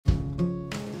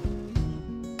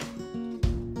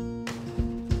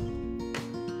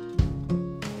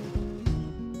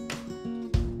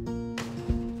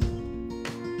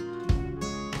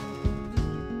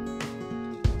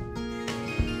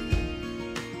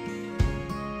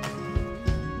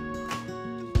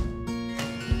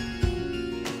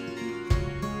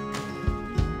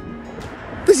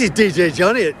This is DJ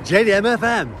Johnny at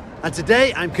JDMFM, and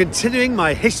today I'm continuing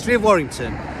my history of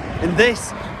Warrington. In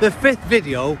this, the 5th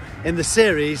video in the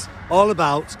series all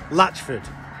about Latchford.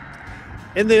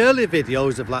 In the earlier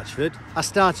videos of Latchford, I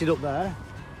started up there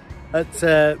at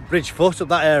Bridgefoot, up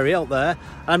that area up there.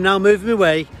 I'm now moving my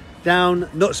way down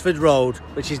Knutsford Road,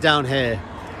 which is down here.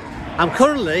 I'm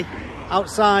currently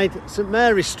outside St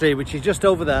Mary's Street, which is just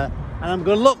over there, and I'm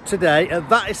going to look today at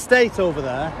that estate over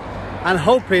there and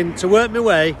hoping to work my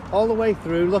way all the way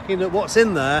through, looking at what's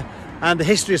in there and the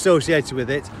history associated with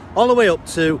it, all the way up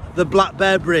to the Black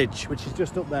Bear Bridge, which is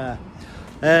just up there.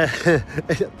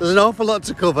 There's an awful lot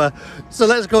to cover, so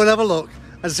let's go and have a look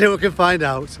and see what we can find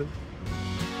out.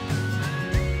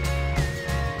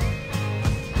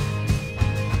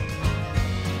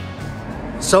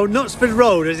 So Knutsford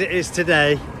Road, as it is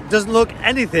today, doesn't look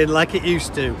anything like it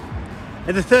used to.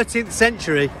 In the 13th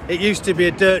century, it used to be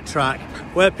a dirt track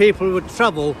where people would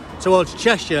travel towards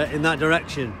Cheshire in that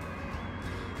direction.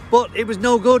 But it was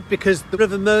no good because the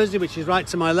River Mersey, which is right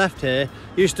to my left here,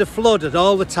 used to flood at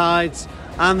all the tides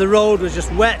and the road was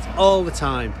just wet all the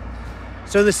time.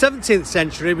 So in the 17th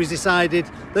century, it was decided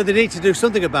that they need to do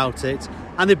something about it,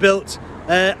 and they built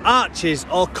arches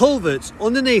or culverts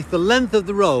underneath the length of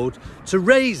the road to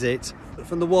raise it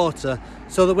from the water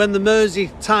so that when the Mersey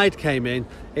tide came in,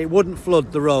 it wouldn't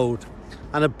flood the road.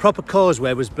 And a proper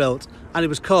causeway was built, and it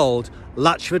was called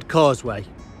Latchford Causeway.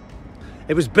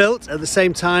 It was built at the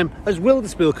same time as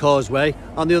Wilderspool Causeway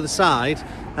on the other side,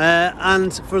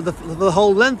 and for the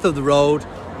whole length of the road,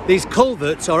 these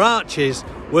culverts or arches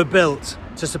were built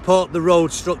to support the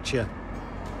road structure.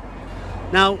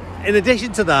 Now, in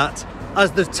addition to that,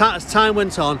 as time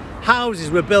went on,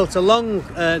 houses were built along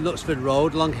Knutsford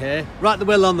Road, along here, right the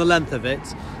way along the length of it,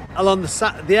 along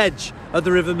the edge of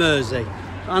the River Mersey.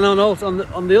 And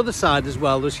on the other side as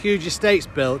well, there's huge estates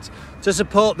built to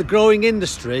support the growing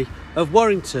industry of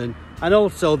Warrington and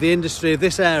also the industry of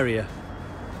this area.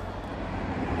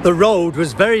 The road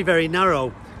was very, very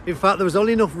narrow. In fact, there was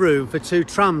only enough room for 2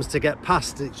 trams to get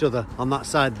past each other on that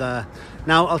side there.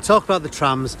 Now, I'll talk about the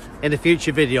trams in a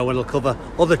future video when I'll cover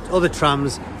other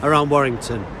trams around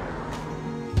Warrington.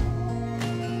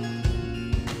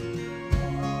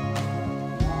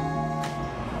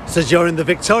 So during the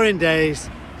Victorian days,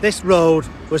 this road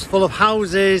was full of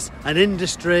houses and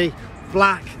industry.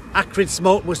 Black, acrid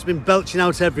smoke must have been belching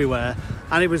out everywhere,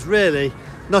 and it was really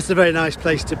not a very nice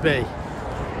place to be.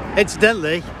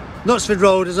 Incidentally, Knutsford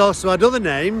Road has also had other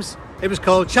names. It was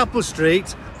called Chapel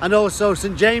Street and also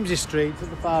St James's Street at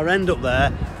the far end up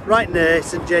there, right near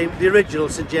the original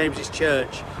St James's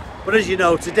Church. But as you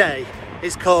know, today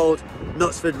it's called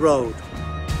Knutsford Road.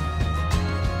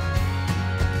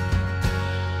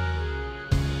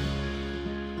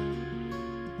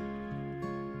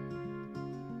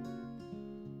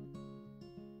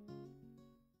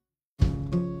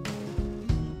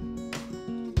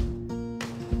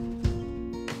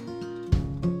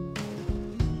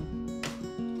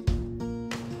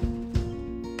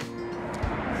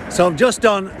 So I'm just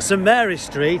on St Mary's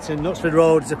Street, and Knutsford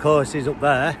Road, of course, is up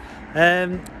there.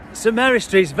 St Mary's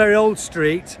Street is a very old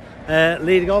street,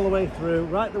 leading all the way through,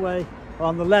 right the way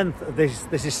on the length of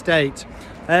this estate.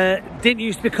 Didn't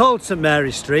used to be called St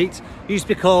Mary's Street, it used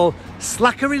to be called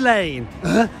Slackery Lane.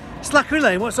 Slackery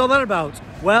Lane, what's all that about?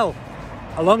 Well,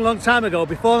 a long time ago,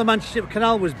 before the Manchester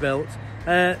Canal was built,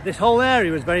 this whole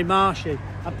area was very marshy,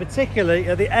 and particularly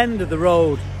at the end of the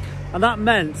road. And that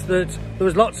meant that there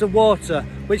was lots of water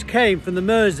which came from the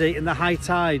Mersey in the high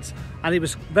tides, and it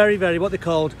was very, very what they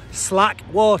called slack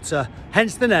water,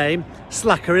 hence the name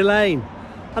Slackery Lane.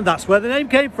 And that's where the name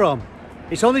came from.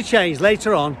 It's only changed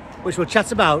later on, which we'll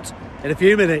chat about in a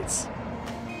few minutes.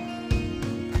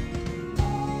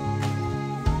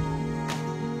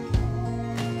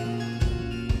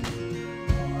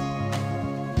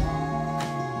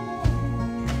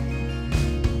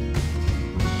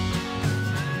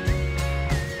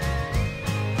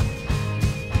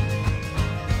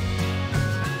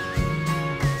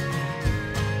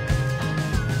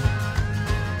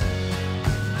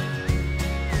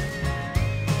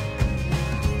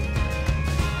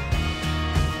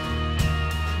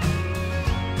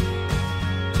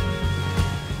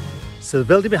 So the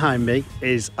building behind me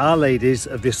is Our Ladies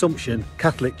of the Assumption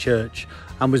Catholic Church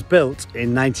and was built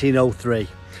in 1903.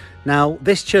 Now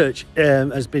this church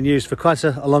has been used for quite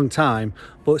a long time,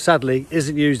 but sadly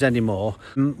isn't used anymore.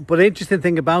 But the interesting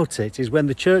thing about it is when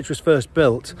the church was first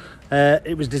built,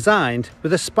 it was designed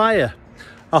with a spire,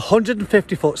 a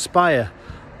 150-foot spire.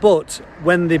 But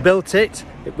when they built it,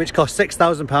 which cost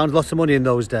 £6,000, lots of money in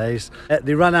those days,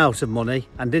 they ran out of money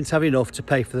and didn't have enough to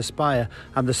pay for the spire.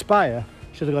 And the spire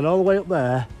should have gone all the way up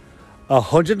there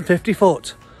 150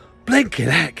 foot. Blinking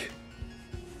heck.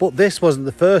 But this wasn't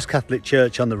the first Catholic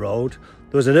church on the road.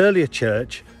 There was an earlier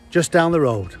church just down the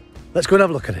road. Let's go and have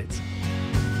a look at it.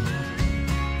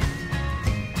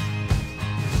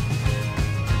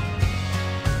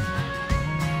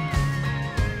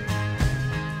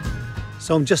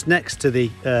 So I'm just next to the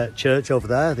church over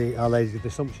there, the Our Lady of the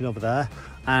Assumption over there,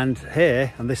 and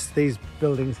here, and these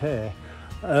buildings here,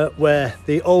 where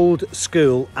the old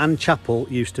school and chapel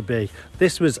used to be.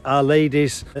 This was Our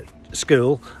Lady's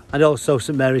School and also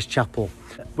St Mary's Chapel,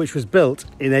 which was built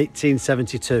in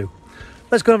 1872.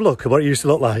 Let's go and have a look at what it used to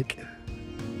look like.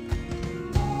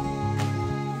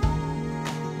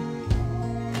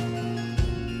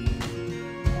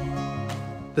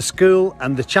 The school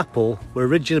and the chapel were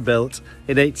originally built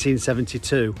in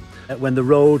 1872 when the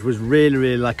road was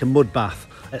really like a mud bath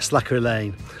at Slackery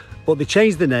Lane. But they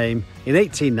changed the name in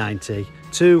 1890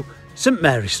 to St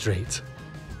Mary Street.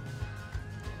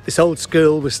 This old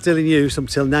school was still in use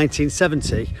until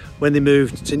 1970 when they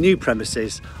moved to new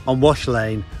premises on Wash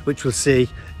Lane, which we'll see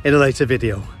in a later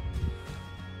video.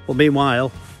 But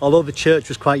meanwhile, although the church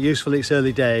was quite useful in its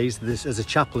early days as a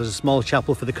chapel, as a small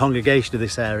chapel for the congregation of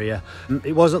this area,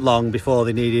 it wasn't long before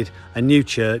they needed a new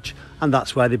church, and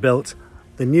that's why they built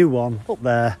the new one up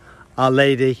there, Our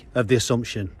Lady of the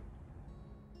Assumption.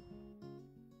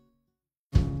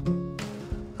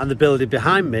 And the building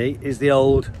behind me is the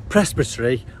old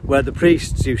presbytery where the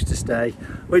priests used to stay,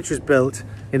 which was built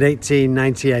in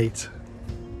 1898.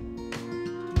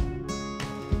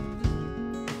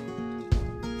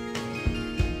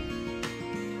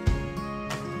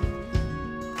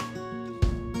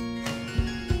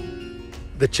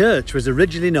 The church was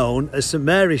originally known as St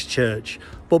Mary's Church,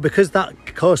 but because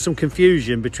that caused some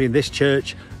confusion between this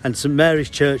church and St Mary's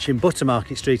Church in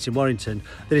Buttermarket Street in Warrington,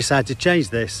 they decided to change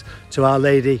this to Our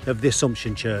Lady of the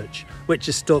Assumption Church, which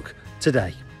is stuck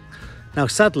today. Now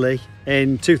sadly,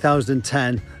 in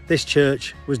 2010, this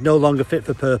church was no longer fit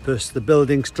for purpose. The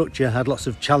building structure had lots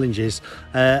of challenges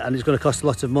and it's going to cost a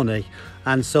lot of money.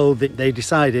 And so they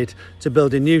decided to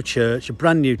build a new church, a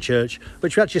brand new church,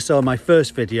 which we actually saw in my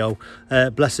first video,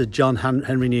 Blessed John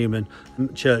Henry Newman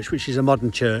Church, which is a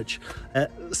modern church.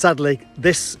 Sadly,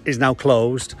 this is now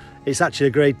closed. It's actually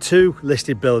a grade 2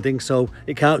 listed building, so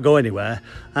it can't go anywhere.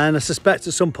 And I suspect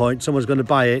at some point someone's going to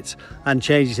buy it and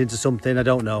change it into something, I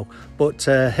don't know. But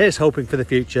here's hoping for the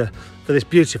future for this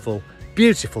beautiful,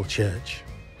 beautiful church.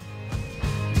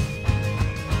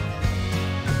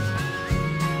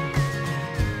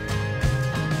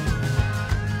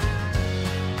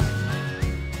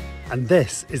 And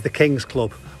this is the King's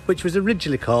Club, which was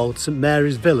originally called St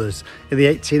Mary's Villas in the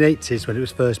 1880s when it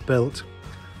was first built.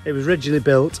 It was originally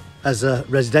built as a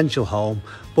residential home,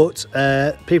 but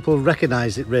people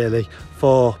recognise it really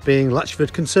for being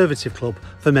Latchford Conservative Club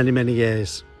for many, many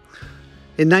years.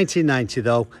 In 1990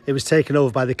 though, it was taken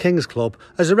over by the King's Club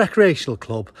as a recreational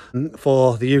club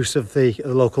for the use of the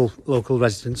local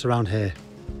residents around here.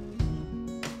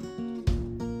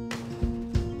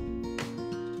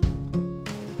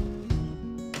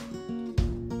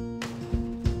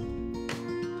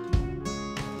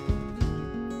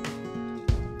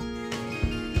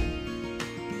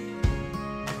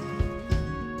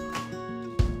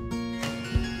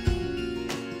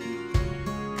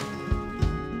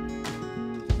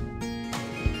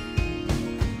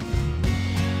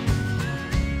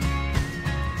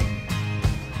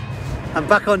 I'm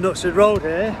back on Knutsford Road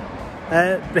here.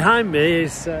 Behind me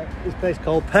is this place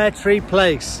called Pear Tree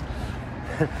Place.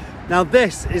 Now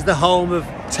this is the home of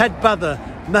Ted Bather,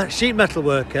 sheet metal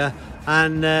worker,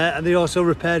 and they also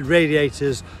repaired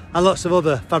radiators and lots of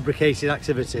other fabricated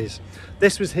activities.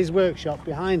 This was his workshop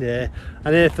behind here,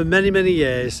 and here for many, many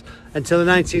years until the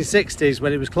 1960s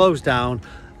when it was closed down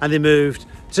and they moved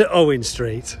to Owen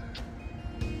Street.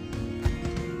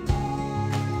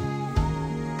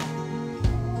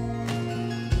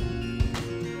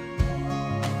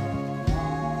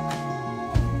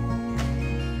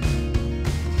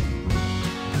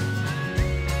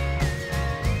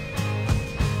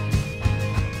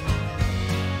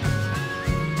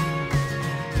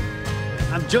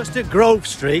 I'm just at Grove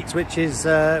Street, which is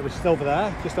over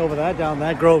there, just over there, down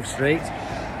there, Grove Street,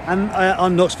 and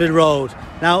on Knutsford Road.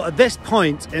 Now, at this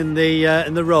point in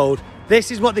the road,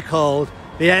 this is what they called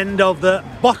the end of the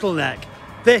bottleneck.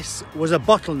 This was a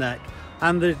bottleneck,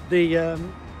 and the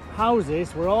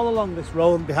houses were all along this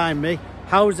road behind me.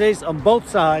 Houses on both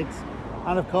sides,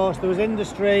 and of course there was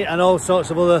industry and all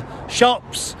sorts of other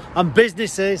shops and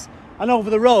businesses. And over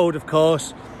the road, of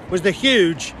course, was the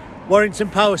huge Warrington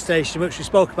power station, which we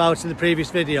spoke about in the previous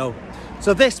video.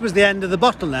 So this was the end of the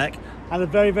bottleneck, and a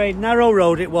very, very narrow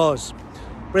road it was.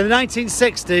 But in the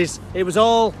 1960s, it was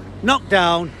all knocked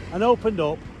down and opened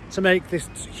up to make this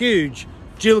huge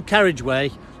dual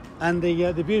carriageway, and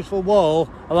the beautiful wall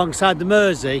alongside the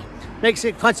Mersey makes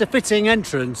it quite a fitting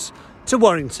entrance to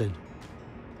Warrington.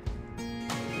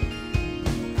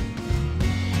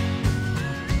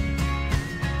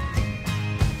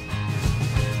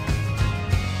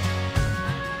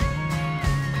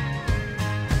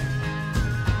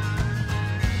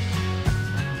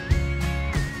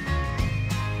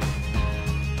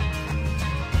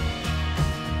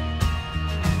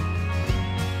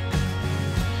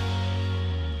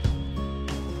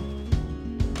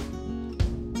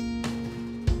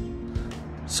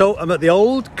 So I'm at the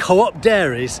old Co-op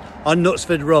dairies on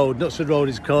Knutsford Road. Knutsford Road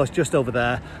is, of course, just over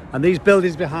there. And these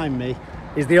buildings behind me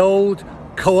is the old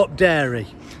Co-op dairy.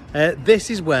 This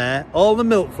is where all the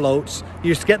milk floats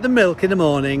used to get the milk in the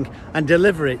morning and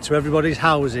deliver it to everybody's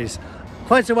houses.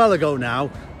 Quite a while ago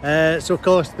now. So, of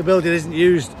course, the building isn't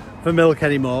used for milk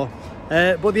anymore.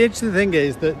 But the interesting thing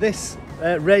is that this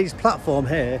raised platform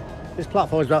here, this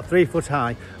platform is about 3 foot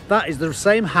high. That is the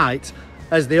same height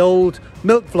as the old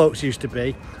milk floats used to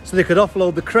be, so they could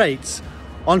offload the crates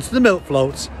onto the milk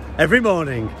floats every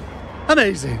morning.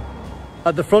 Amazing.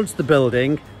 At the front of the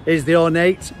building is the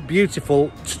ornate,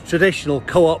 beautiful, traditional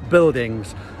Co-op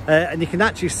buildings. And you can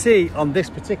actually see on this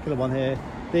particular one here,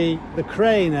 the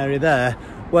crane area there,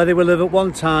 where they will have at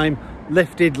one time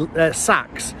lifted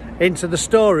sacks into the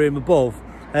storeroom above.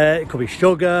 It could be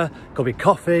sugar, it could be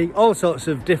coffee, all sorts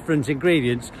of different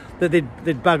ingredients that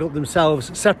they'd bag up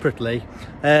themselves separately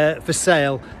for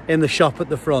sale in the shop at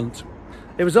the front.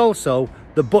 It was also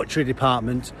the butchery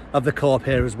department of the Co-op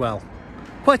here as well.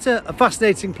 Quite a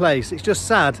fascinating place. It's just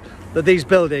sad that these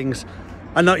buildings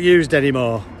are not used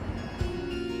anymore.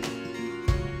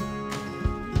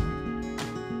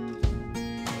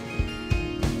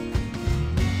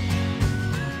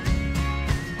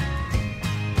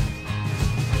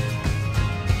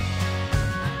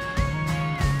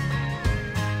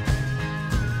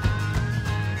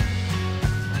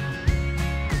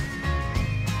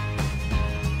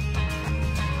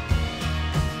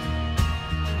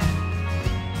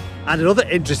 And another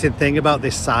interesting thing about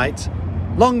this site,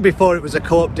 long before it was a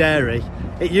Co-op dairy,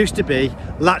 it used to be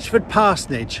Latchford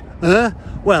Parsonage.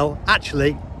 Well,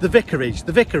 actually, the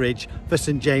vicarage for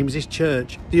St James's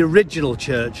Church, the original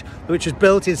church, which was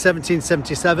built in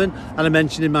 1777, and I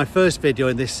mentioned in my first video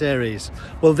in this series.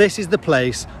 Well, this is the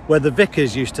place where the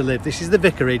vicars used to live. This is the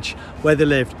vicarage where they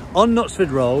lived on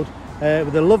Knutsford Road,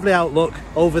 with a lovely outlook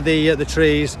over the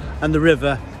trees and the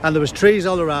river, and there was trees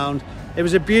all around. It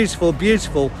was a beautiful,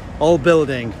 beautiful old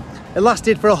building. It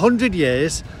lasted for 100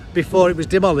 years before it was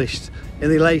demolished in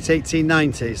the late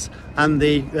 1890s, and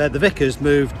the vicars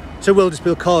moved to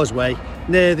Wilderspool Causeway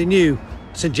near the new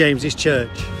St James's Church.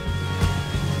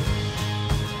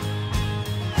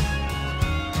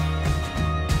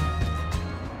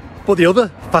 But the other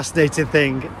fascinating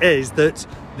thing is that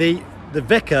the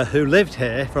vicar who lived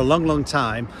here for a long, long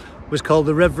time was called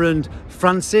the Reverend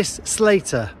Francis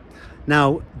Slater.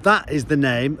 Now, that is the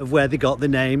name of where they got the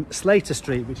name Slater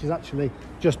Street, which is actually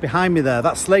just behind me there.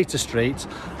 That's Slater Street,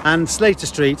 and Slater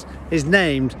Street is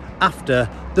named after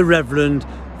the Reverend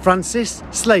Francis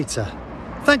Slater.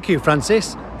 Thank you,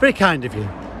 Francis. Very kind of you.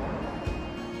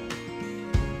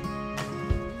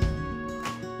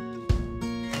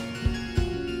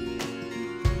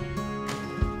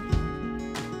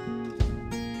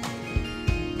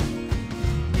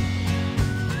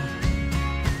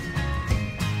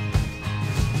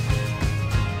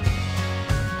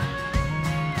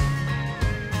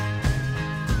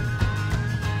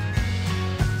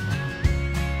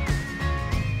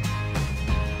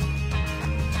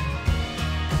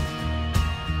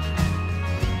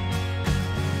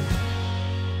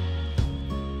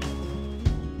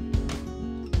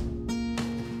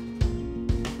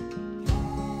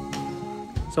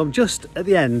 So I'm just at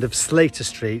the end of Slater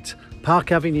Street.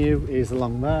 Park Avenue is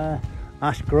along there,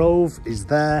 Ash Grove is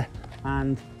there,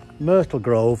 and Myrtle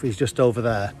Grove is just over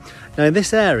there. Now in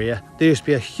this area, there used to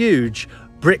be a huge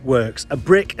brickworks, a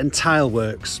brick and tile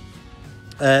works.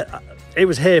 It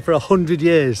was here for 100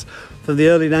 years, from the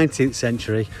early 19th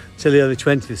century till the early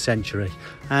 20th century.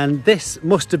 And this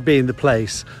must have been the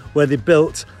place where they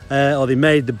built, or they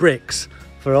made the bricks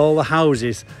for all the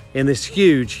houses in this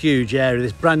huge, huge area,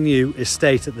 this brand new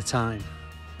estate at the time.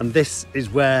 And this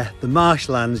is where the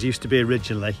marshlands used to be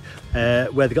originally,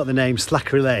 where they got the name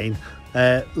Slackery Lane,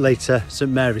 later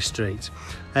St Mary Street.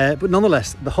 But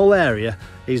nonetheless, the whole area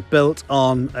is built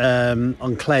on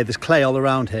clay. There's clay all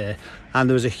around here, and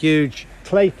there was a huge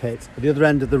clay pit at the other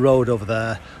end of the road over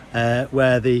there,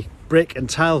 where the brick and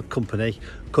tile company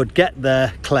could get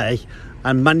their clay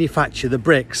and manufacture the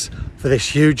bricks for this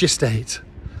huge estate.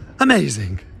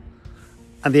 Amazing.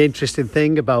 And the interesting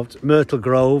thing about Myrtle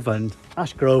Grove and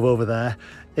Ash Grove over there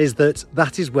is that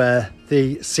that is where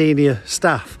the senior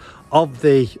staff of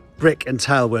the brick and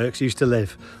tile works used to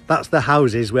live. That's the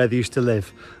houses where they used to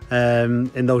live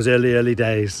in those early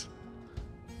days.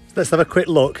 So let's have a quick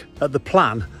look at the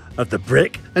plan of the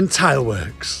brick and tile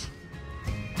works.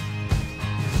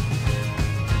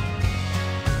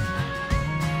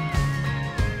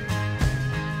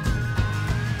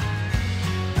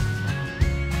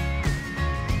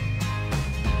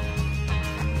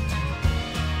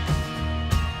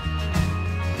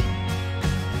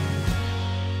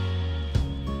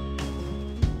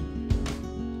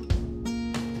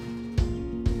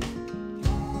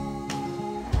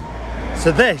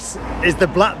 So this is the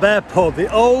Black Bear pub,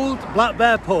 the old Black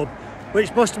Bear pub,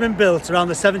 which must have been built around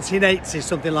the 1780s,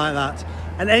 something like that.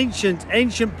 An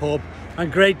ancient pub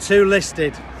and grade 2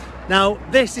 listed. Now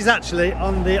this is actually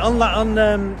on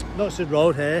Knutsford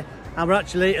Road here, and we're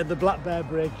actually at the Black Bear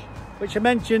Bridge, which I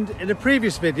mentioned in a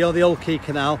previous video, the Old Quay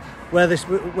Canal, where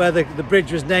the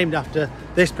bridge was named after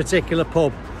this particular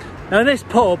pub. Now in this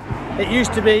pub, it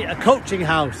used to be a coaching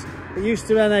house. It used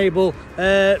to enable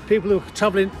people who were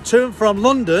travelling to and from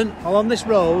London along this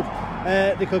road,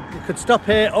 they could stop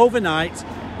here overnight,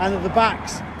 and at the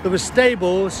backs there was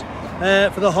stables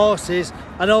for the horses,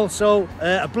 and also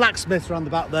a blacksmith around the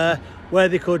back there where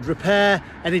they could repair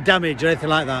any damage or anything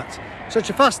like that. Such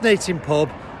a fascinating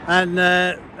pub, and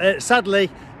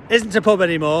sadly isn't a pub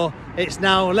anymore. It's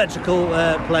now an electrical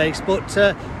place, but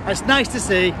it's nice to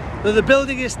see that the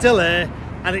building is still here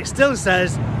and it still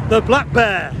says the Black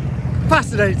Bear.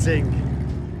 Fascinating.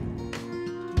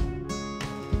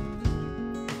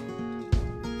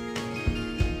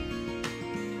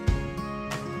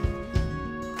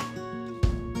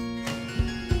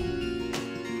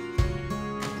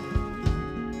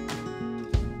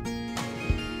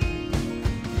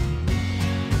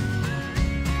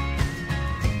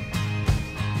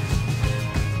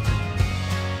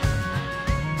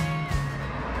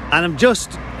 And I'm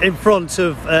just in front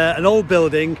of an old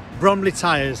building, Bromley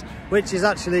Tyres, which is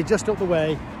actually just up the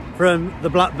way from the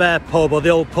Black Bear pub, or the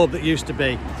old pub that used to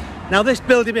be. Now this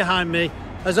building behind me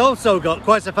has also got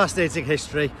quite a fascinating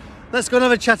history. Let's go and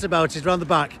have a chat about it around the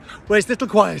back, where it's a little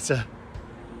quieter.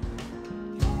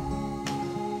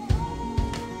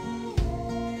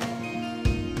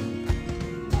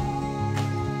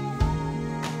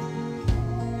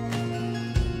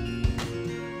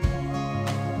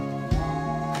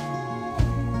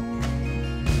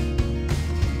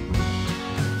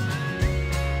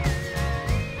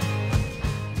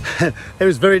 It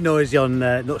was very noisy on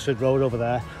Knutsford Road over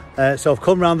there, so I've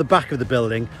come round the back of the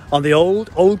building on the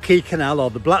old Quay Canal, or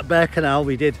the Black Bear Canal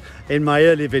we did in my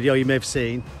earlier video you may have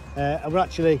seen, and we're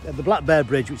actually at the Black Bear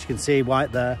Bridge, which you can see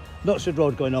right there, Knutsford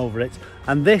Road going over it,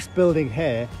 and this building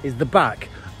here is the back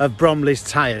of Bromley's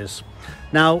Tyres.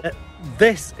 Now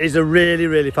this is a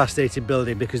really fascinating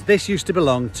building, because this used to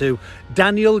belong to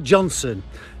Daniel Johnson.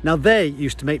 Now they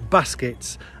used to make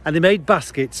baskets, and they made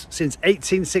baskets since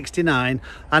 1869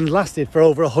 and lasted for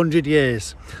over 100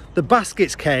 years. The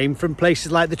baskets came from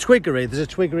places like the Twiggery. There's a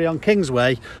Twiggery on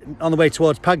Kingsway on the way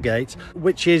towards Padgate,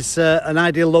 which is an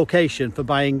ideal location for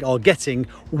buying or getting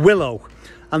willow.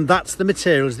 And that's the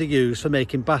materials they use for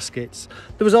making baskets.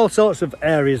 There was all sorts of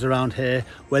areas around here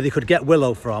where they could get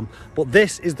willow from, but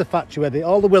this is the factory where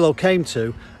all the willow came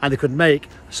to, and they could make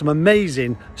some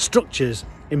amazing structures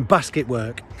in basket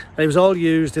work. And it was all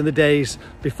used in the days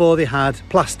before they had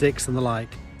plastics and the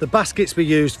like. The baskets were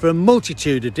used for a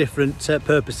multitude of different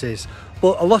purposes,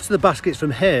 but a lot of the baskets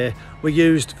from here were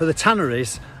used for the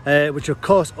tanneries, which are of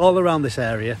course all around this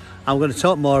area, and we're going to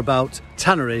talk more about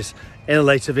tanneries in a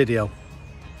later video.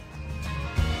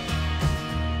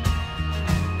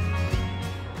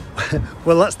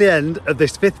 Well, that's the end of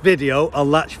this 5th video on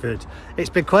Latchford. It's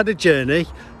been quite a journey.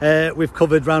 We've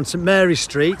covered round St Mary's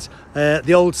Street,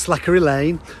 the old Slackery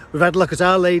Lane. We've had a look at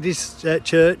Our Lady's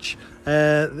Church,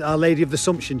 Our Lady of the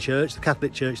Assumption Church, the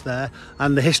Catholic church there,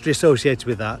 and the history associated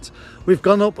with that. We've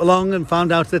gone up along and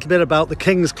found out a little bit about the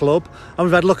King's Club, and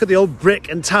we've had a look at the old brick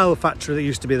and tile factory that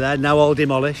used to be there, now all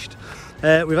demolished.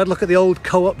 We've had a look at the old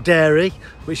Co-op dairy,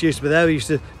 which used to be there. We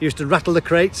used to rattle the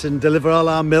crates and deliver all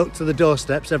our milk to the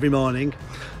doorsteps every morning.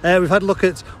 We've had a look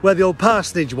at where the old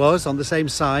parsonage was on the same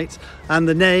site, and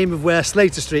the name of where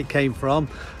Slater Street came from.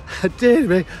 Dear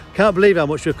me, can't believe how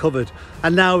much we've covered.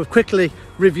 And now we've quickly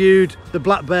reviewed the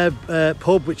Black Bear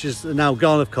pub, which is now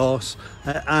gone, of course,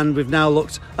 and we've now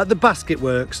looked at the basket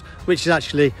works, which is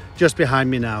actually just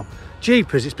behind me now.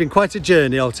 Jeepers, it's been quite a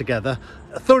journey altogether.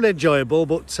 Thoroughly enjoyable,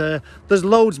 but there's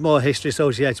loads more history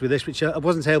associated with this which I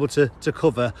wasn't able to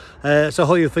cover, so I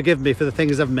hope you'll forgive me for the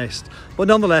things I've missed. But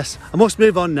nonetheless, I must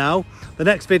move on now. The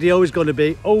next video is going to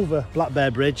be over Black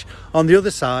Bear Bridge on the other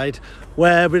side,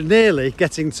 where we're nearly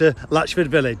getting to Latchford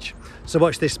village, so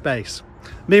watch this space.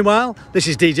 Meanwhile, this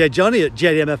is DJ Johnny at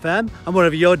JDM FM, and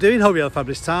whatever you're doing, hope you have a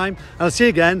fabulous time, and I'll see you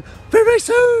again very, very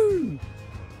soon.